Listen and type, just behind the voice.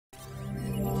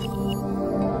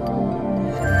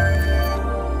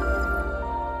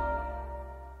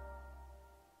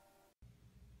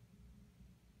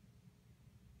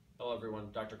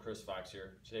everyone, Dr. Chris Fox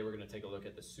here. Today we're going to take a look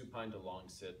at the supine to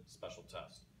Longsit special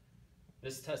test.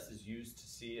 This test is used to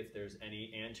see if there's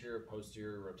any anterior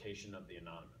posterior rotation of the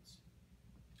innominates.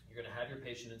 You're going to have your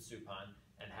patient in supine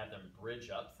and have them bridge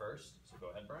up first. So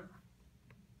go ahead, Brian.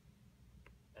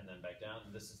 And then back down.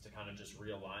 And this is to kind of just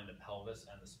realign the pelvis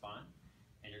and the spine.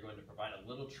 And you're going to provide a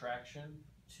little traction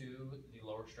to the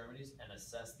lower extremities and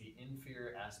assess the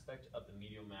inferior aspect of the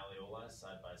medial malleoli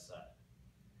side by side.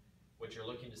 What you're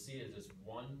looking to see is does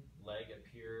one leg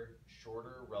appear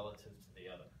shorter relative to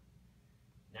the other.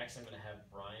 Next, I'm going to have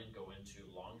Brian go into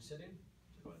long sitting.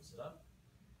 So go ahead and sit up.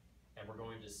 And we're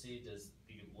going to see does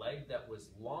the leg that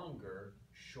was longer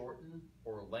shorten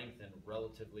or lengthen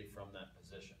relatively from that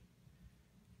position.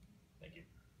 Thank you.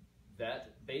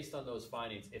 That, based on those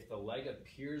findings, if the leg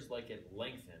appears like it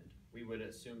lengthened, we would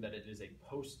assume that it is a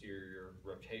posterior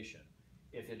rotation.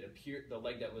 If the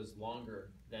leg that was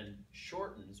longer then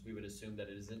shortens, we would assume that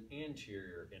it is an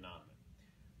anterior innominate.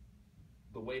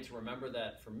 The way to remember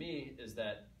that for me is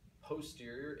that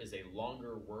posterior is a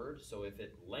longer word, so if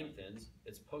it lengthens,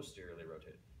 it's posteriorly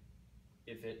rotated.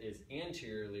 If it is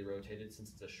anteriorly rotated,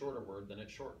 since it's a shorter word, then it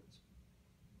shortens.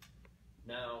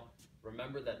 Now,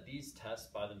 remember that these tests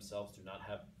by themselves do not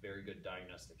have very good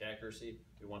diagnostic accuracy.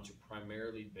 We want to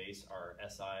primarily base our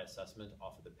SI assessment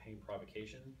off of the pain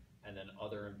provocation and then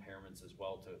other impairments as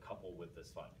well to couple with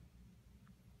this finding.